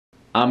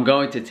I'm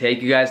going to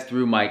take you guys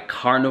through my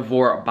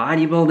carnivore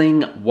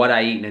bodybuilding, what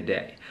I eat in a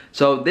day.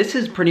 So this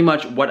is pretty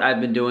much what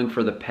I've been doing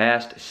for the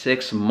past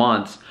 6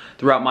 months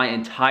throughout my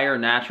entire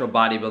natural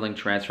bodybuilding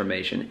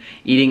transformation.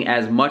 Eating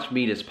as much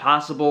meat as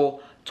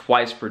possible,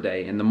 twice per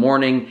day, in the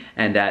morning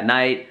and at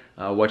night.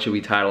 What should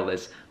we title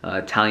this?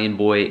 Italian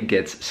boy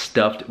gets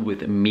stuffed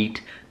with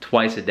meat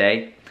twice a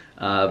day.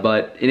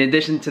 But in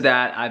addition to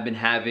that, I've been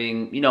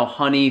having,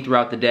 honey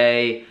throughout the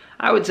day.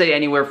 I would say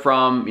anywhere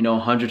from,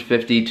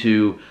 150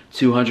 to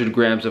 200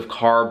 grams of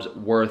carbs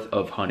worth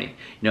of honey.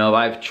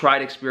 I've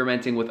tried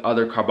experimenting with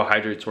other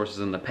carbohydrate sources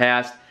in the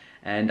past,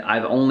 and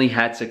I've only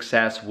had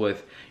success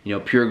with,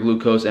 pure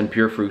glucose and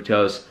pure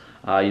fructose,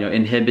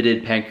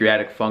 inhibited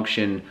pancreatic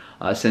function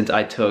since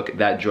I took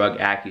that drug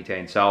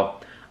Accutane. So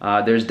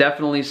there's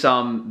definitely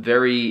some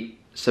very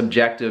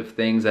subjective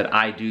things that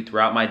I do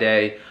throughout my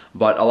day,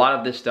 but a lot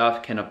of this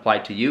stuff can apply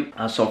to you.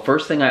 So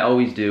first thing I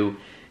always do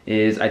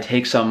is I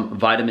take some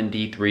vitamin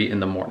D3 in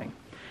the morning.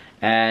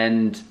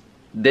 And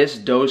this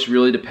dose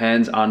really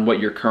depends on what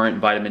your current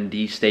vitamin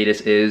D status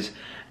is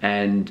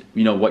and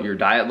what your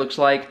diet looks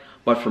like.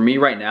 But for me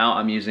right now,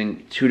 I'm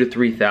using 2,000 to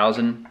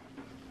 3,000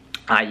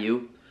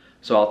 IU.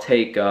 So I'll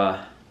take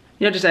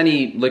just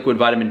any liquid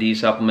vitamin D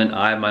supplement.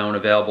 I have my own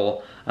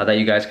available that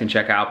you guys can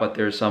check out, but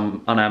there's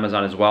some on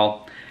Amazon as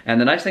well.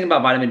 And the nice thing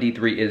about vitamin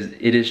D3 is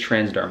it is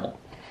transdermal.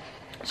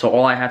 So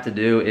all I have to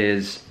do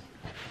is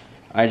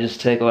I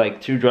just take like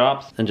 2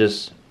 drops and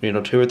just,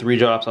 2 or 3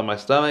 drops on my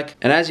stomach.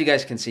 And as you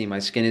guys can see, my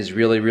skin is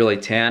really, really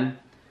tan.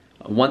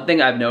 One thing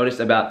I've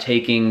noticed about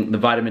taking the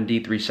vitamin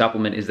D3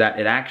 supplement is that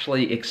it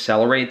actually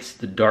accelerates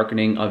the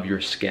darkening of your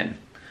skin.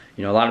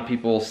 A lot of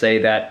people say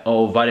that,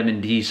 oh,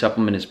 vitamin D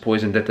supplement is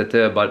poison,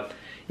 but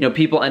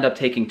people end up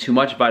taking too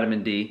much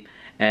vitamin D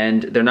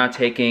and they're not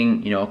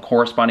taking, a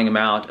corresponding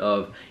amount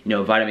of,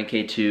 vitamin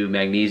K2,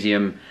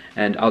 magnesium,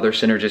 and other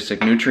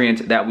synergistic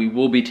nutrients that we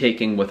will be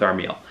taking with our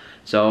meal.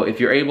 So if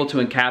you're able to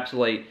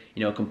encapsulate,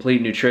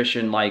 complete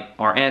nutrition like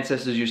our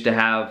ancestors used to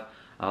have,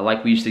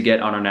 like we used to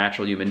get on our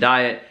natural human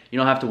diet, you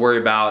don't have to worry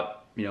about,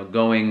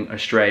 going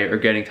astray or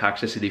getting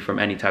toxicity from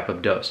any type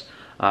of dose.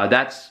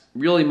 That's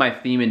really my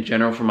theme in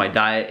general for my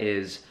diet,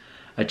 is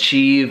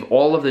achieve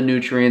all of the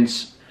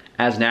nutrients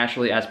as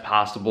naturally as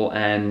possible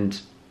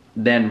and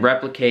then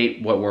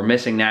replicate what we're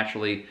missing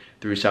naturally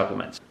through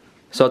supplements.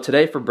 So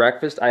today for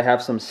breakfast, I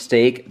have some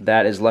steak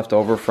that is left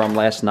over from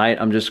last night.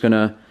 I'm just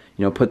gonna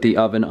put the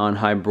oven on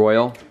high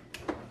broil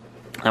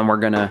and we're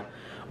gonna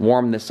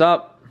warm this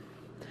up.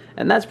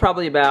 And that's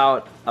probably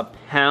about a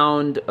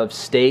pound of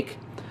steak.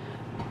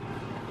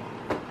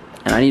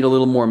 And I need a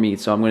little more meat,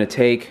 so I'm gonna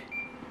take,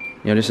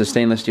 just a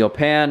stainless steel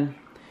pan.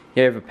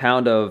 Here I have a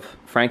pound of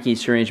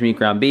Frankie's free-range meat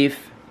ground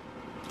beef.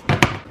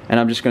 And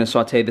I'm just gonna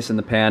saute this in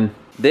the pan.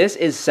 This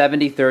is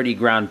 70-30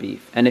 ground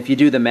beef. And if you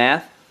do the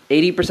math,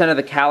 80% of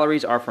the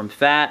calories are from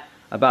fat,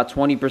 about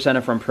 20%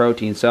 are from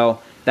protein. So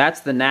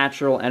that's the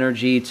natural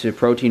energy to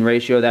protein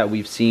ratio that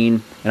we've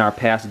seen in our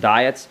past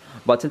diets.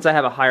 But since I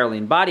have a higher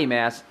lean body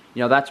mass,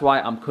 that's why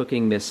I'm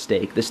cooking this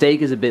steak. The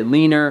steak is a bit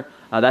leaner.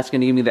 That's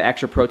gonna give me the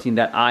extra protein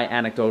that I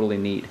anecdotally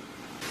need.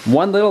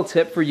 One little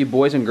tip for you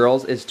boys and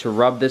girls is to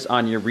rub this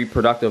on your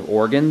reproductive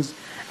organs,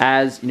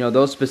 as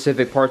those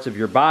specific parts of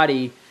your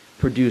body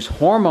produce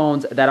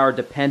hormones that are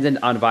dependent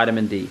on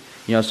vitamin D.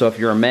 So if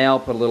you're a male,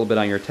 put a little bit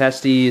on your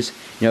testes.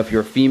 If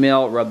you're a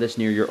female, rub this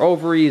near your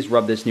ovaries,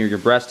 rub this near your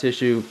breast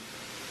tissue.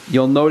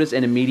 You'll notice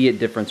an immediate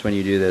difference when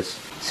you do this.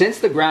 Since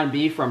the ground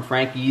beef from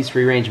Frankie's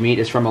free-range meat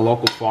is from a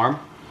local farm,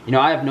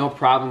 I have no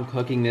problem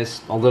cooking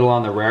this a little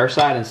on the rare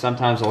side, and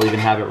sometimes I'll even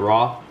have it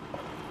raw.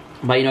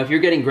 But if you're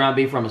getting ground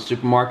beef from a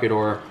supermarket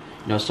or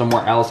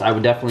somewhere else, I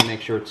would definitely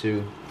make sure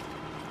to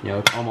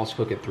almost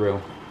cook it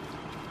through.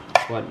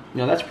 But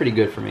that's pretty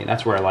good for me.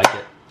 That's where I like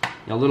it.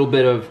 A little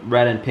bit of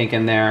red and pink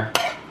in there,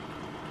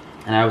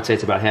 and I would say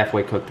it's about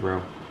halfway cooked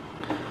through.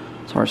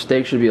 So our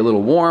steak should be a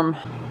little warm.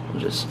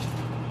 We'll just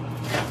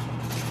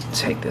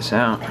take this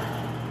out.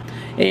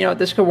 And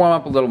this could warm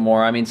up a little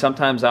more. I mean,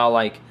 sometimes I'll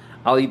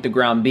eat the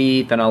ground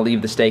beef and I'll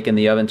leave the steak in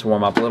the oven to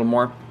warm up a little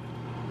more.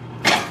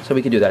 So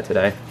we could do that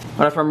today.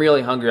 But if I'm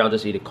really hungry, I'll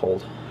just eat it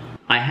cold.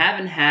 I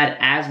haven't had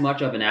as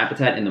much of an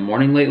appetite in the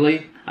morning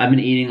lately. I've been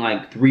eating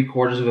like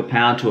 3/4 of a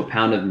pound to a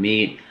pound of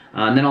meat.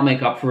 And then I'll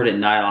make up for it at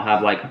night. I'll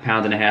have like 1.5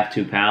 pounds,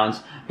 2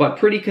 pounds. But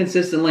pretty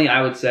consistently,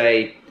 I would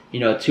say,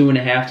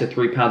 2.5 to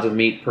 3 pounds of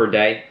meat per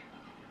day.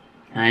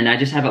 And I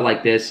just have it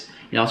like this.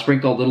 I'll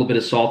sprinkle a little bit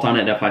of salt on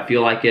it if I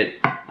feel like it,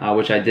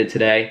 which I did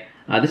today.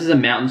 This is a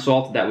mountain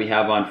salt that we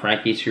have on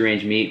Frankie's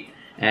free-range meat.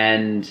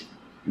 And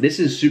this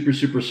is super,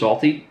 super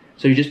salty.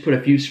 So you just put a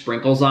few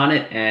sprinkles on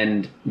it,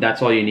 and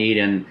that's all you need.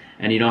 And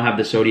you don't have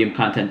the sodium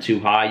content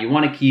too high. You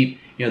want to keep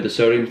the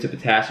sodium to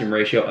potassium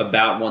ratio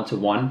about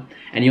 1:1,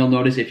 and you'll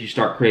notice if you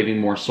start craving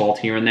more salt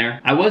here and there.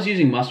 I was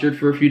using mustard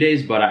for a few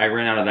days, but I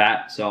ran out of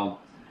that. So,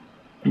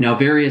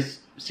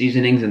 various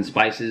seasonings and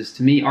spices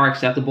to me are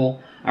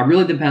acceptable. It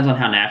really depends on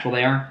how natural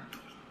they are.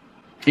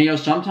 And,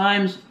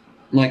 sometimes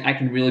like I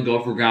can really go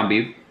for ground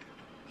beef.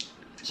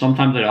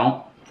 Sometimes I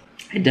don't.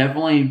 I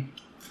definitely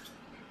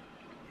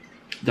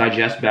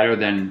digest better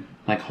than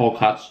like whole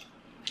cuts.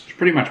 It's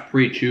pretty much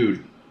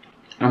pre-chewed.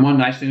 And one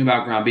nice thing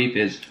about ground beef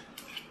is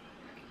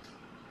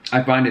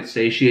I find it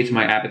satiates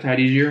my appetite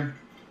easier.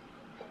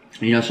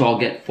 You know, so I'll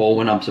get full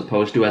when I'm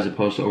supposed to, as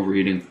opposed to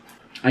overeating.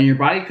 And your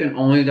body can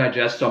only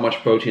digest so much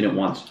protein at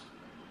once.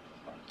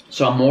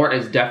 So more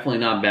is definitely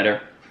not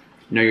better.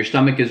 You know, your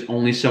stomach is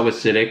only so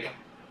acidic.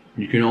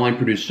 You can only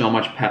produce so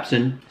much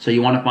pepsin. So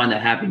you want to find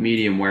that happy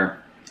medium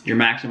where you're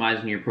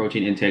maximizing your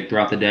protein intake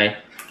throughout the day.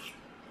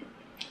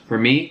 For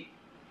me,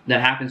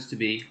 that happens to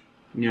be,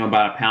 you know,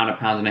 about a pound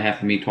and a half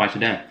of meat twice a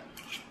day.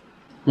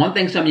 One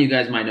thing some of you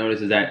guys might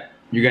notice is that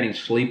you're getting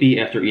sleepy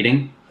after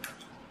eating.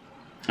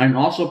 And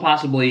also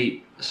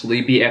possibly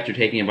sleepy after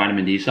taking a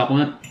vitamin D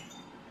supplement.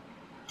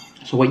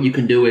 So what you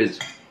can do is,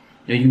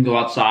 you know, you can go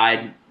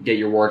outside, get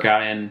your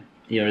workout in,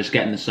 you know, just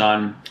get in the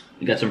sun,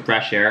 you get some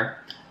fresh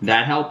air.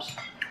 That helps.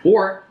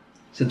 Or,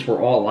 since we're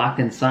all locked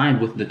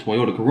inside with the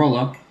Toyota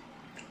Corolla,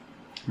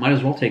 might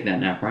as well take that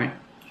nap, right?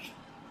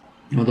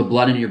 You know, the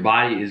blood in your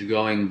body is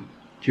going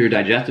to your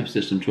digestive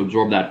system to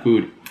absorb that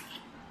food.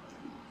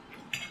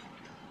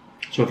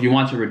 So if you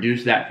want to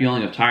reduce that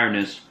feeling of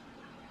tiredness,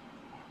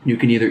 you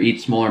can either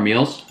eat smaller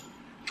meals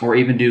or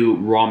even do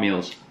raw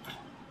meals.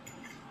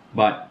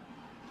 But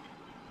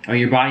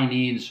your body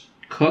needs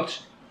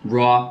cooked,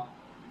 raw,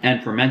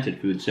 and fermented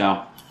food.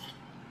 So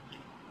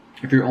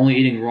if you're only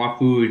eating raw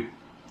food,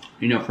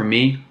 you know, for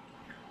me,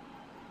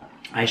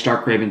 I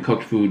start craving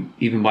cooked food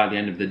even by the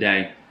end of the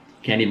day.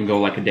 Can't even go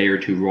like a day or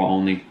two raw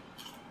only.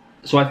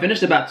 So I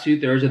finished about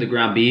 2/3 of the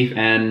ground beef,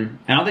 and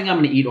I don't think I'm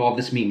going to eat all of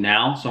this meat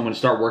now. So I'm going to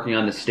start working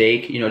on the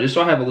steak, you know, just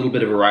so I have a little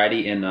bit of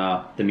variety in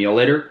the meal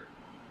later.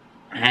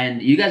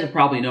 And you guys have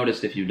probably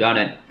noticed if you've done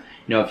it,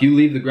 you know, if you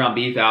leave the ground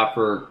beef out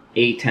for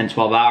 8, 10,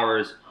 12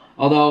 hours,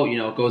 although, you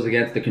know, it goes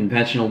against the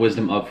conventional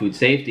wisdom of food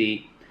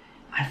safety,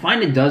 I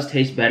find it does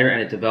taste better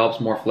and it develops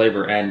more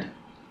flavor. And,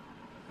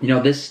 you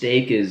know, this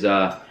steak is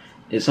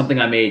something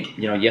I made,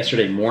 you know,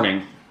 yesterday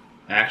morning,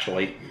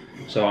 actually.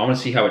 So I want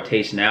to see how it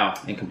tastes now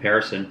in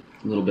comparison.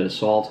 A little bit of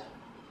salt.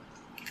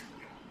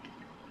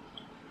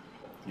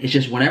 It's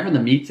just whenever the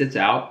meat sits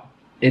out,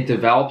 it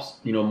develops,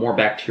 you know, more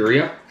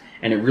bacteria,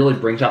 and it really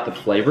brings out the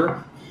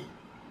flavor.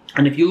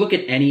 And if you look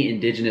at any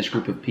indigenous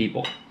group of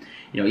people,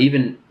 you know,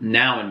 even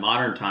now in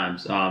modern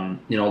times,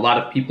 you know, a lot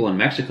of people in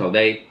Mexico,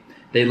 they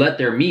let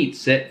their meat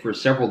sit for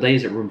several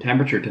days at room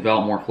temperature to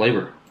develop more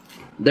flavor.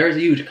 There's a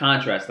huge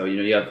contrast, though. You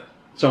know, you have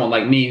someone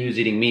like me who's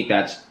eating meat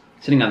that's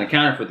sitting on the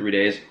counter for 3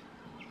 days,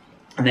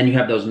 and then you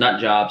have those nut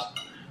jobs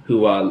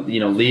who, you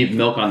know, leave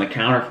milk on the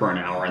counter for an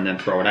hour and then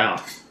throw it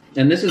out.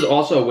 And this is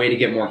also a way to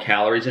get more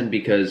calories in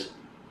because,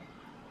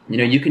 you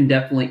know, you can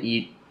definitely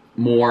eat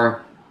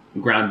more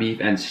ground beef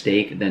and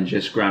steak than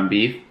just ground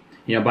beef.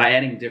 You know, by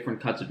adding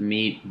different cuts of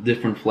meat,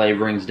 different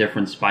flavorings,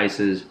 different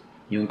spices,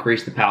 you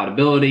increase the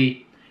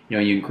palatability, you know,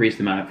 you increase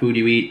the amount of food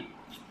you eat.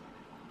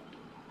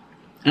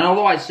 And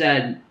although I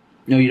said,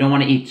 you know, you don't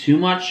want to eat too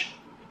much,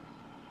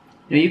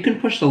 you know, you can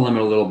push the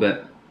limit a little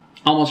bit.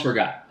 Almost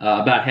forgot.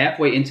 About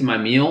halfway into my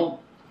meal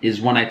is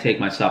when I take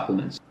my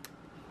supplements.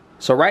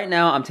 So right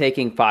now I'm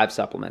taking 5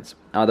 supplements.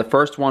 The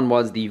first one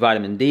was the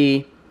vitamin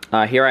D.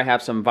 Here I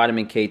have some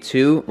vitamin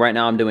K2. Right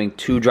now I'm doing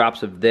 2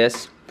 drops of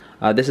this.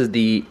 This is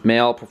the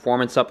male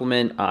performance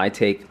supplement. I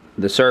take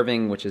the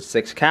serving, which is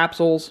 6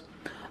 capsules.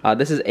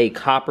 This is a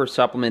copper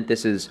supplement.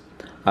 This is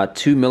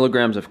 2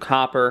 milligrams of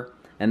copper,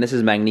 and this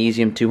is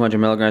magnesium, 200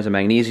 milligrams of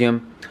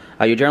magnesium.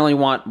 You generally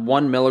want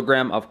 1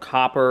 milligram of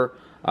copper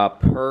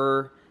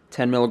per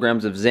 10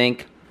 milligrams of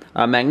zinc.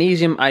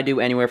 Magnesium, I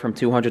do anywhere from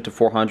 200 to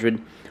 400.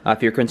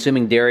 If you're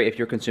consuming dairy, if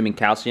you're consuming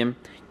calcium,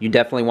 you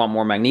definitely want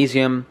more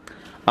magnesium.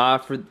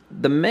 For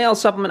the male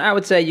supplement, I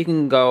would say you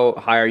can go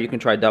higher. You can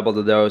try double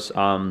the dose.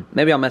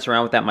 Maybe I'll mess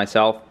around with that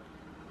myself.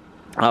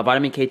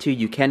 Vitamin K2,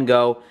 you can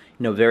go,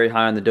 you know, very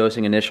high on the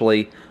dosing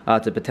initially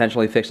to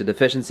potentially fix a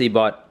deficiency,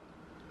 but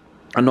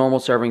a normal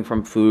serving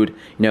from food,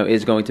 you know,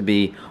 is going to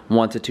be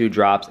 1 to 2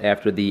 drops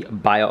after the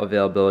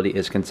bioavailability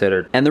is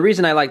considered. And the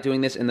reason I like doing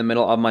this in the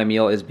middle of my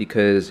meal is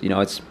because, you know,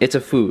 it's a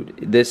food.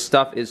 This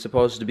stuff is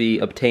supposed to be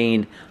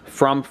obtained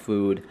from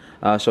food,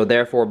 so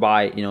therefore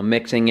by, you know,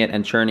 mixing it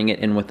and churning it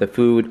in with the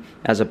food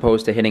as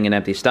opposed to hitting an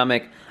empty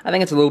stomach, I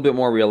think it's a little bit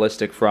more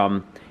realistic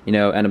from, you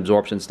know, an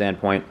absorption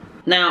standpoint.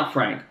 Now,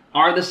 Frank,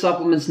 are the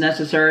supplements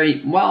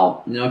necessary?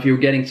 Well, you know, if you're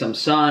getting some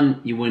sun,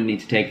 you wouldn't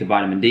need to take the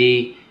vitamin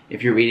D.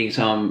 If you're eating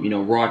some, you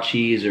know, raw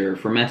cheese or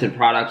fermented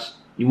products,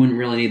 you wouldn't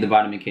really need the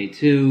vitamin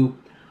K2.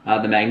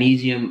 The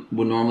magnesium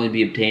would normally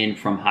be obtained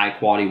from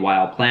high-quality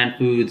wild plant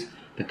foods.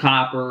 The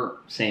copper,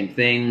 same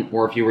thing.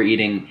 Or if you were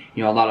eating,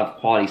 you know, a lot of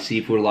quality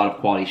seafood, a lot of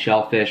quality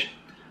shellfish.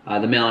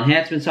 The male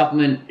enhancement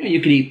supplement,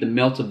 you could eat the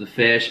milts of the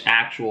fish,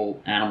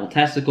 actual animal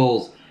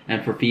testicles,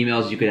 and for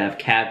females, you could have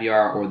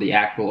caviar or the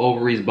actual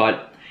ovaries.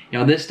 But, you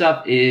know, this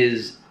stuff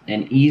is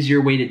an easier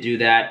way to do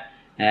that.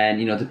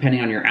 And, you know,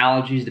 depending on your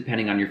allergies,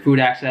 depending on your food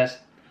access,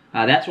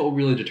 that's what will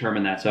really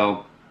determine that.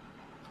 So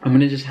I'm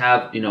going to just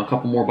have, you know, a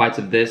couple more bites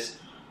of this,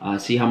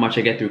 see how much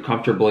I get through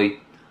comfortably.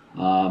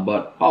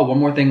 But one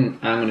more thing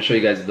I'm going to show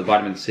you guys is the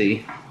vitamin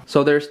C.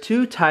 So there's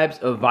two types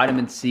of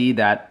vitamin C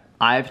that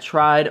I've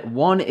tried.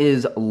 One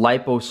is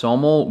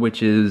liposomal,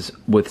 which is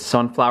with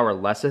sunflower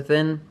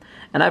lecithin.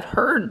 And I've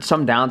heard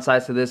some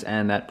downsides to this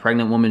and that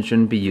pregnant women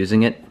shouldn't be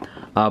using it.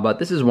 But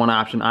this is one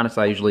option.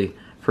 Honestly, I usually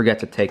forget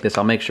to take this.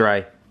 I'll make sure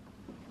I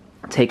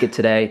take it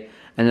today.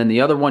 And then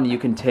the other one you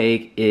can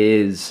take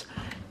is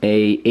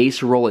a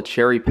acerola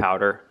cherry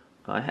powder.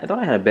 I thought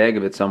I had a bag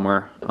of it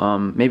somewhere.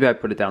 Maybe I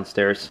put it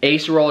downstairs.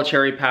 Acerola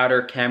cherry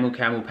powder,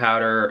 camu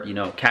powder, you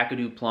know,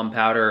 kakadu plum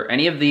powder.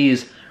 Any of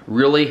these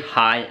really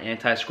high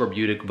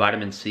anti-scorbutic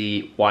vitamin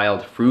C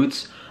wild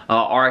fruits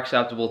are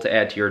acceptable to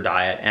add to your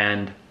diet.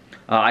 And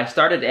I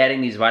started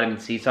adding these vitamin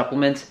C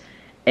supplements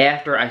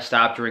after I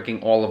stopped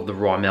drinking all of the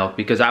raw milk,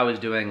 because I was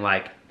doing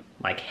like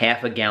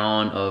half a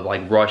gallon of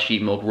like raw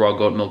sheep milk, raw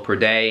goat milk per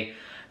day.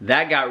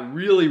 That got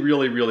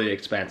really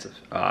expensive.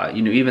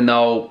 You know, even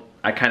though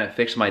I kind of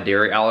fixed my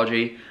dairy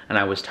allergy and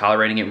I was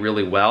tolerating it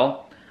really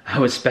well, I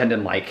was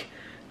spending like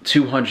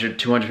 $200,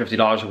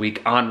 $250 a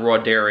week on raw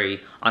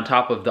dairy on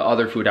top of the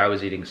other food I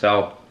was eating.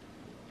 So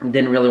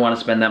didn't really want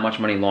to spend that much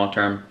money long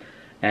term.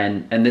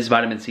 And this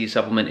vitamin C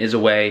supplement is a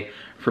way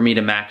for me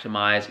to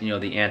maximize, you know,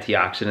 the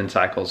antioxidant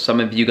cycles. Some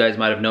of you guys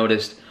might have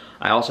noticed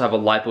I also have a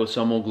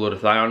liposomal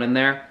glutathione in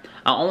there.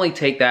 I'll only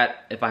take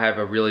that if I have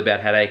a really bad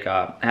headache.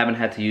 I haven't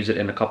had to use it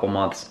in a couple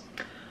months.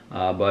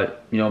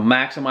 But, you know,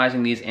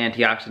 maximizing these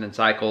antioxidant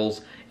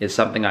cycles is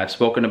something I've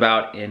spoken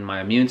about in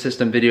my immune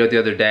system video the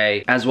other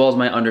day, as well as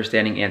my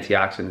understanding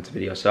antioxidants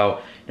video. So,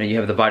 you know, you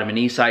have the vitamin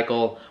E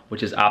cycle,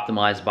 which is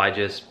optimized by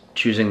just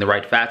choosing the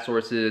right fat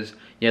sources.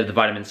 You have the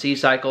vitamin C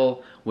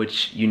cycle,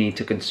 which you need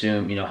to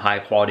consume, you know, high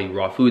quality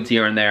raw foods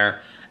here and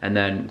there. And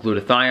then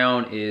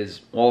glutathione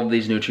is all of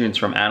these nutrients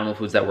from animal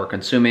foods that we're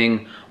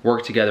consuming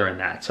work together in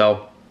that.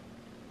 So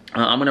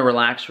I'm gonna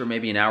relax for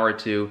maybe an hour or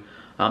two.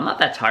 I'm not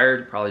that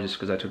tired, probably just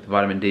because I took the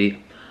vitamin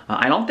D.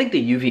 I don't think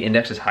the UV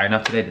index is high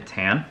enough today to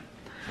tan.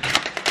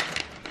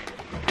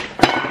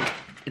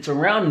 It's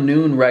around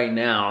noon right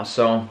now,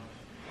 so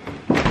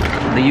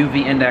the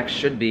UV index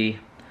should be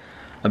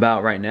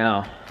about right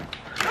now.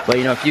 But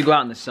you know, if you go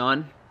out in the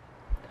sun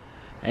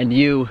and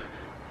you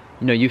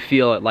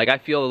feel it, like I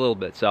feel a little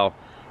bit, so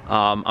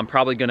I'm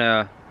probably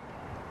gonna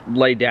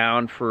lay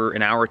down for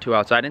an hour or two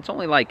outside. And it's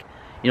only like,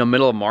 you know,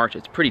 middle of March.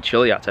 It's pretty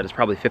chilly outside. It's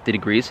probably 50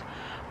 degrees.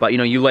 But you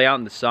know, you lay out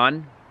in the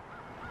sun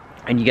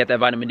and you get that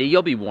vitamin D,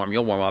 you'll be warm,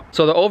 you'll warm up.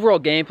 So the overall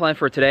game plan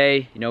for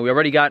today, you know, we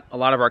already got a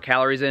lot of our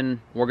calories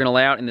in. We're gonna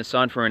lay out in the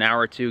sun for an hour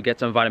or two, get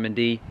some vitamin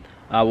D.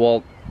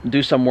 We'll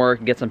do some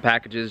work, get some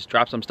packages,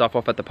 drop some stuff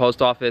off at the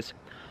post office.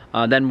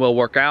 Then we'll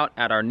work out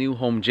at our new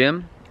home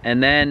gym.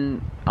 And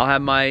then I'll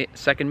have my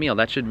second meal.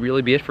 That should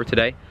really be it for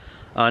today.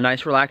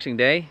 Nice relaxing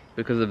day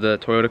because of the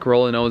Toyota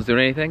Corolla, no one's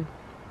doing anything.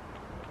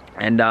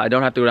 And I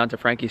don't have to go down to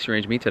Frankie's to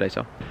arrange meat today,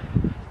 so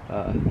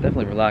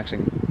definitely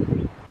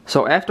relaxing.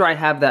 So after I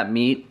have that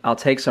meat, I'll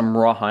take some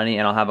raw honey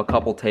and I'll have a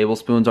couple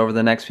tablespoons over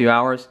the next few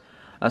hours.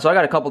 So I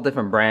got a couple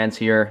different brands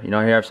here. You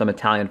know, here I have some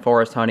Italian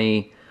forest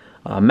honey,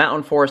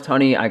 mountain forest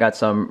honey. I got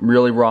some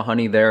really raw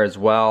honey there as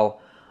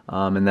well.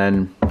 And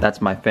then that's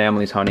my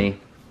family's honey.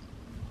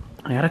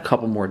 I got a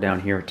couple more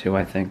down here too,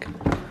 I think.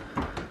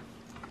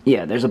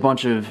 Yeah, there's a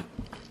bunch of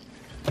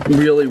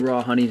really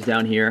raw honeys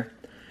down here.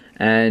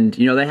 And,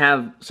 you know, they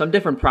have some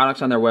different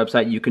products on their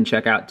website you can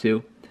check out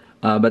too.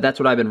 But that's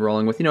what I've been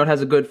rolling with. You know, it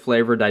has a good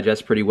flavor,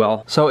 digests pretty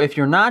well. So if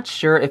you're not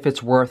sure if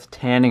it's worth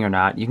tanning or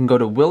not, you can go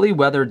to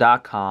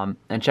willyweather.com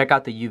and check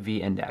out the UV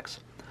index.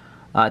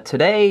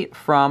 Today,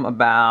 from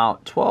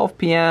about 12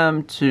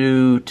 p.m.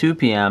 to 2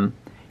 p.m.,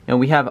 you know,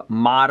 we have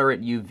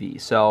moderate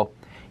UV. So,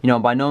 you know,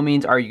 by no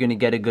means are you going to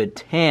get a good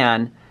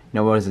tan. You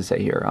know, what does it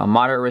say here?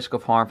 Moderate risk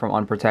of harm from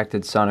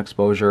unprotected sun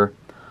exposure.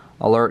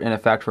 Alert in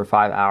effect for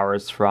 5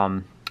 hours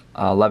from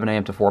 11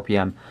 a.m. to 4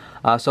 p.m.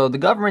 So the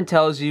government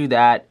tells you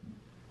that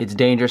it's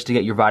dangerous to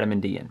get your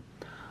vitamin D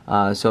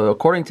in. So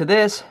according to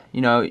this,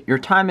 you know, your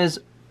time is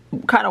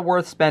kind of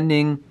worth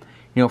spending,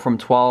 you know, from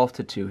 12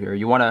 to 2 here.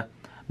 You want to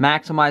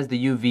maximize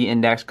the UV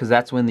index because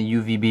that's when the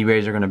UVB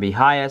rays are going to be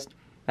highest.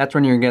 That's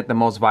when you're going to get the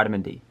most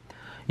vitamin D.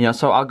 You know,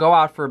 so I'll go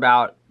out for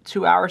about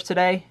 2 hours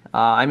today.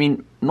 I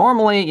mean,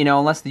 normally, you know,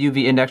 unless the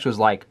UV index was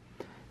like,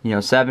 you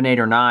know, 7, 8,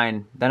 or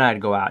 9, then I'd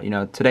go out. You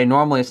know, today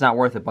normally it's not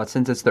worth it, but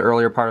since it's the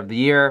earlier part of the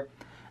year,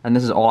 and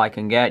this is all I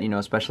can get, you know,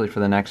 especially for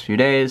the next few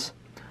days,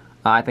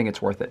 I think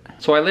it's worth it.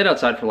 So I laid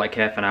outside for like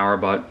half an hour,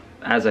 but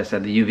as I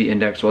said, the UV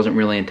index wasn't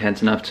really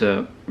intense enough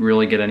to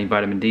really get any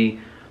vitamin D.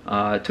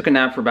 Took a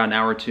nap for about an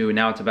hour or two, and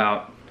now it's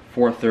about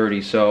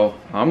 4:30, so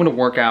I'm gonna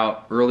work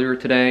out earlier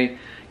today,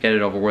 get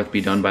it over with,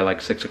 be done by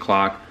like 6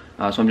 o'clock.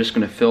 So I'm just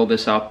gonna fill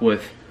this up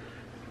with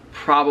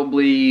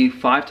probably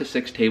 5 to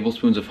 6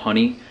 tablespoons of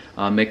honey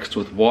mixed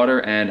with water,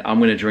 and I'm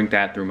gonna drink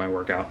that through my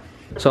workout.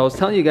 So I was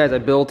telling you guys I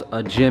built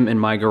a gym in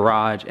my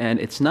garage, and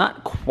it's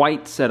not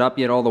quite set up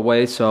yet all the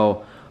way,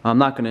 so I'm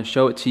not gonna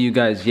show it to you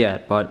guys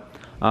yet, but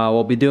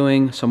we'll be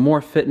doing some more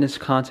fitness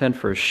content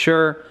for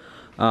sure.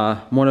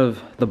 One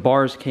of the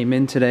bars came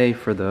in today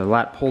for the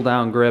lat pull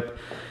down grip,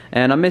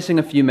 and I'm missing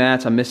a few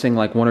mats. I'm missing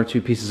like 1 or 2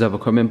 pieces of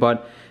equipment,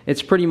 but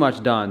it's pretty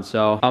much done.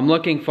 So I'm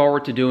looking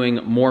forward to doing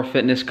more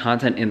fitness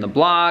content in the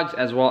blogs,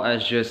 as well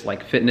as just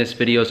like fitness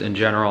videos in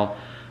general.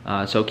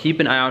 So keep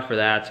an eye out for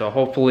that. So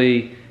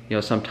hopefully, you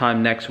know,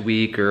 sometime next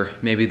week or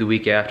maybe the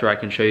week after, I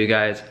can show you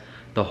guys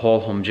the whole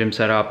home gym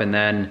setup, and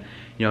then,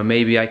 you know,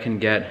 maybe I can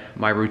get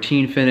my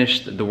routine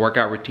finished, the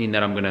workout routine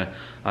that I'm gonna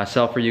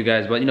sell for you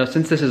guys. But, you know,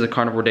 since this is a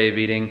carnivore day of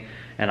eating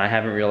and I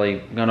haven't really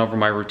gone over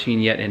my routine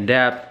yet in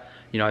depth,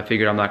 you know, I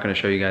figured I'm not gonna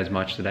show you guys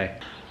much today.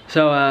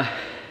 So,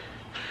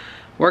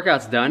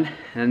 workout's done,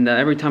 and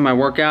every time I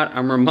work out,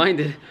 I'm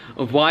reminded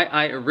of why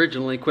I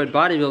originally quit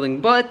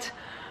bodybuilding, but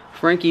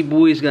Frankie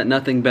boy's got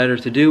nothing better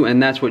to do,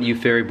 and that's what you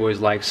fairy boys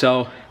like.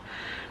 So,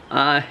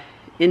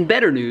 in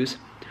better news,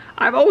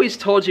 I've always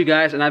told you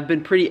guys, and I've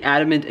been pretty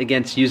adamant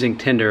against using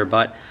Tinder,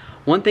 but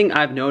one thing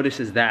I've noticed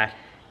is that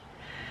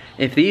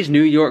if these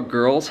New York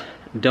girls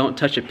don't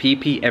touch a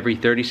pee-pee every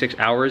 36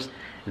 hours,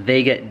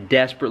 they get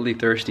desperately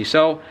thirsty.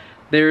 So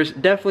there's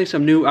definitely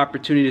some new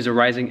opportunities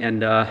arising,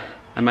 and I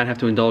might have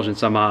to indulge in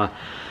some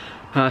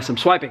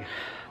swiping.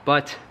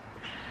 But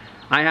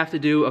I have to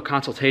do a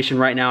consultation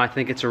right now. I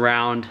think it's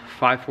around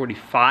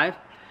 5:45,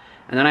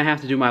 and then I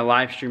have to do my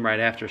live stream right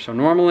after. So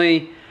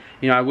normally,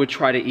 you know, I would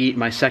try to eat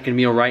my second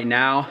meal right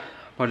now,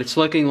 but it's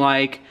looking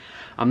like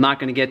I'm not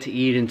gonna get to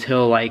eat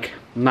until like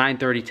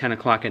 9:30, 10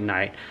 o'clock at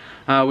night,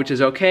 which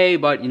is okay,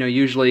 but you know,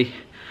 usually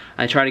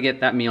I try to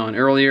get that meal in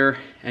earlier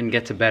and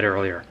get to bed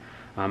earlier.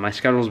 My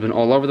schedule's been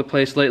all over the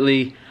place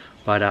lately,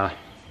 but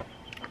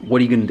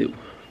what are you gonna do?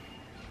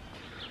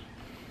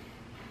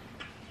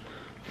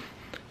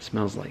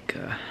 Smells like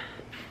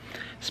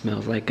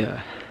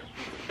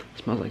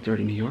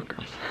dirty New York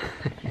girls.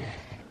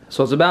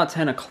 So it's about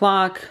 10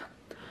 o'clock.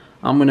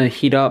 I'm gonna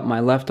heat up my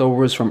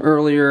leftovers from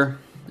earlier,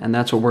 and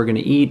that's what we're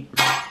gonna eat.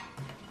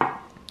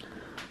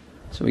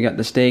 So we got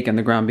the steak and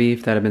the ground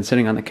beef that have been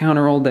sitting on the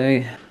counter all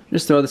day.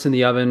 Just throw this in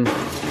the oven.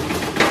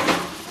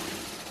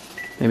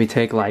 Maybe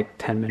take like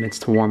 10 minutes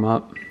to warm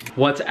up.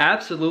 What's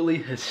absolutely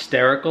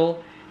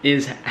hysterical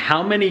is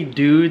how many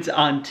dudes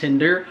on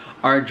Tinder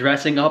are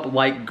dressing up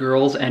like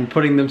girls and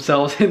putting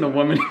themselves in the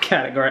woman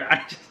category.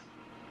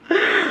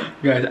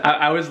 Guys,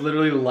 I was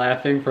literally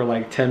laughing for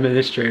like 10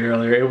 minutes straight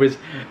earlier.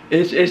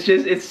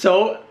 It's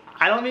so,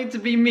 I don't mean to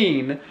be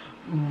mean,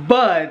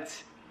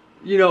 but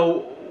you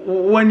know,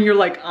 when you're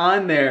like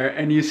on there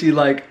and you see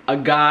like a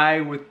guy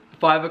with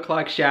 5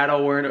 o'clock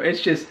shadow wearing,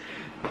 it's just,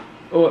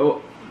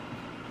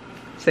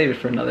 save it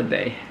for another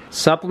day.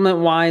 Supplement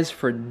wise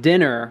for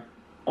dinner,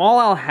 all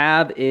I'll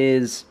have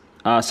is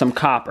some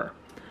copper.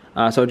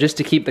 So just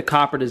to keep the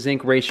copper to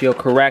zinc ratio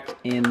correct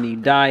in the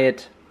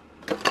diet,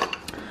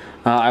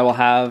 I will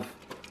have,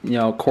 you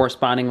know,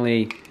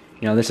 correspondingly,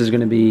 you know, this is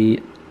going to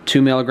be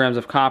 2 milligrams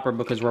of copper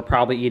because we're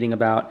probably eating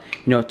about,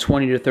 you know,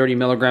 20 to 30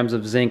 milligrams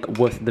of zinc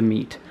with the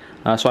meat.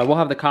 So I will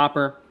have the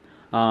copper.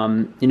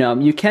 You know,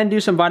 you can do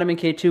some vitamin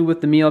K2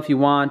 with the meal if you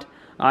want.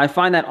 I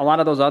find that a lot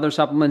of those other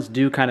supplements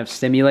do kind of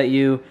stimulate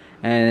you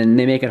and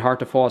they make it hard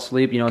to fall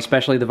asleep, you know,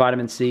 especially the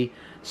vitamin C.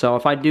 So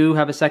if I do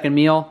have a second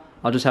meal,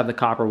 I'll just have the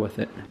copper with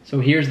it. So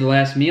here's the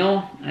last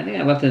meal. I think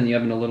I left it in the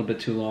oven a little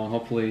bit too long.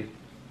 Hopefully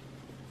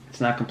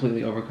it's not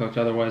completely overcooked,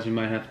 otherwise we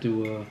might have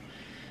to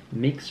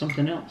make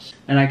something else.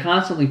 And I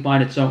constantly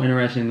find it so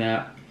interesting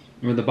that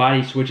when the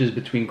body switches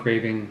between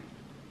craving,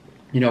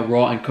 you know,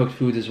 raw and cooked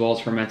foods as well as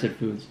fermented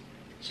foods.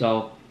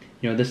 So,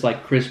 you know, this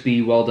like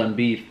crispy, well done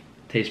beef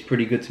tastes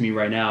pretty good to me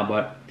right now,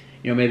 but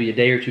you know, maybe a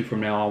day or two from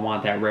now I'll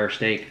want that rare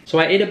steak. So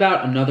I ate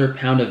about another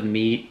pound of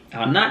meat.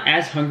 I'm not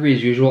as hungry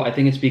as usual. I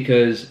think it's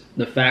because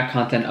the fat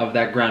content of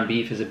that ground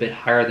beef is a bit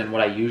higher than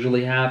what I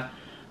usually have.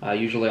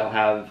 Usually I'll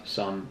have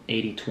some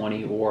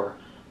 80-20 or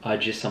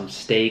just some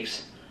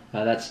steaks.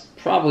 That's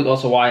probably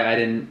also why I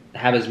didn't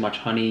have as much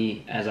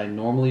honey as I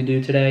normally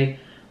do today,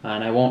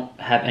 and I won't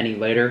have any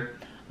later.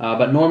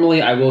 But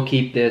normally I will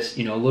keep this,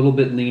 you know, a little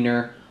bit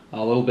leaner,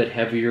 a little bit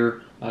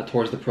heavier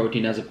towards the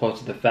protein as opposed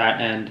to the fat,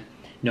 and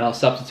you know, I'll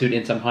substitute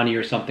in some honey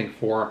or something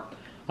for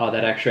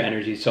that extra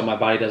energy so my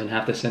body doesn't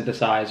have to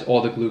synthesize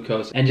all the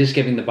glucose, and just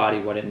giving the body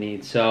what it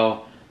needs.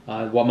 So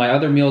what my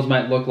other meals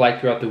might look like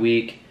throughout the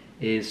week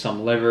is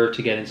some liver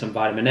to get in some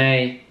vitamin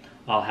A.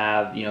 I'll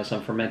have, you know,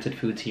 some fermented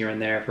foods here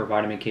and there for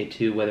vitamin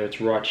K2, whether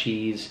it's raw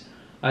cheese,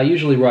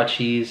 usually raw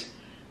cheese,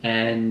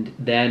 and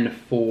then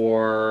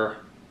for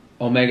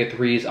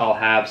omega-3s I'll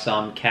have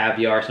some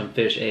caviar, some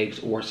fish eggs,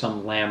 or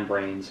some lamb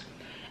brains.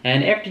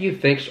 And after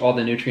you've fixed all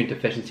the nutrient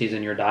deficiencies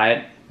in your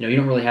diet, you know, you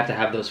don't really have to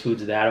have those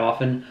foods that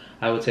often.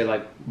 I would say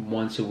like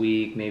once a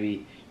week,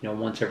 maybe, you know,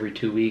 once every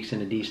 2 weeks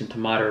in a decent to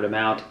moderate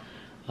amount.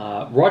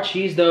 Raw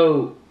cheese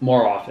though,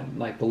 more often.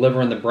 Like the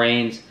liver and the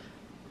brains,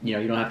 you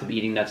know, you don't have to be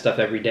eating that stuff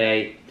every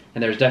day.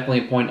 And there's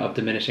definitely a point of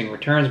diminishing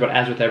returns, but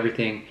as with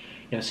everything,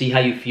 you know, see how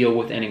you feel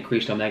with an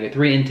increased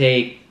omega-3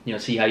 intake, you know,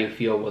 see how you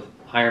feel with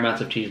higher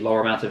amounts of cheese,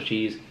 lower amounts of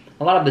cheese.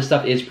 A lot of this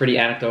stuff is pretty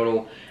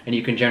anecdotal, and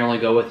you can generally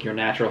go with your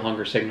natural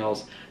hunger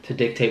signals to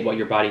dictate what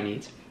your body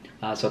needs.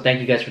 So thank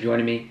you guys for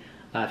joining me.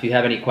 If you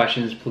have any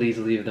questions, please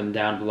leave them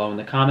down below in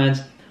the comments.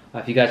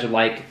 If you guys would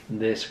like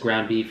this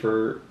ground beef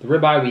or the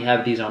ribeye, we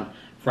have these on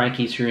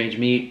Frankie's Free Range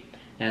Meat.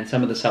 and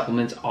some of the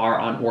supplements are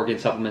on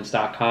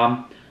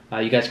organsupplements.com.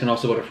 You guys can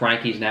also go to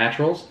Frankie's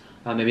Naturals.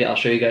 Maybe I'll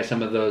show you guys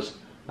some of those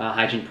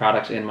hygiene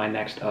products in my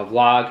next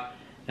vlog,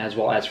 as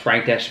well as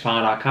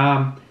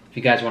frank-stefano.com if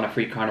you guys want a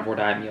free carnivore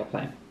diet meal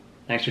plan.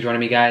 Thanks for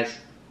joining me, guys.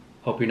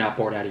 Hope you're not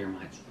bored out of your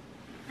minds.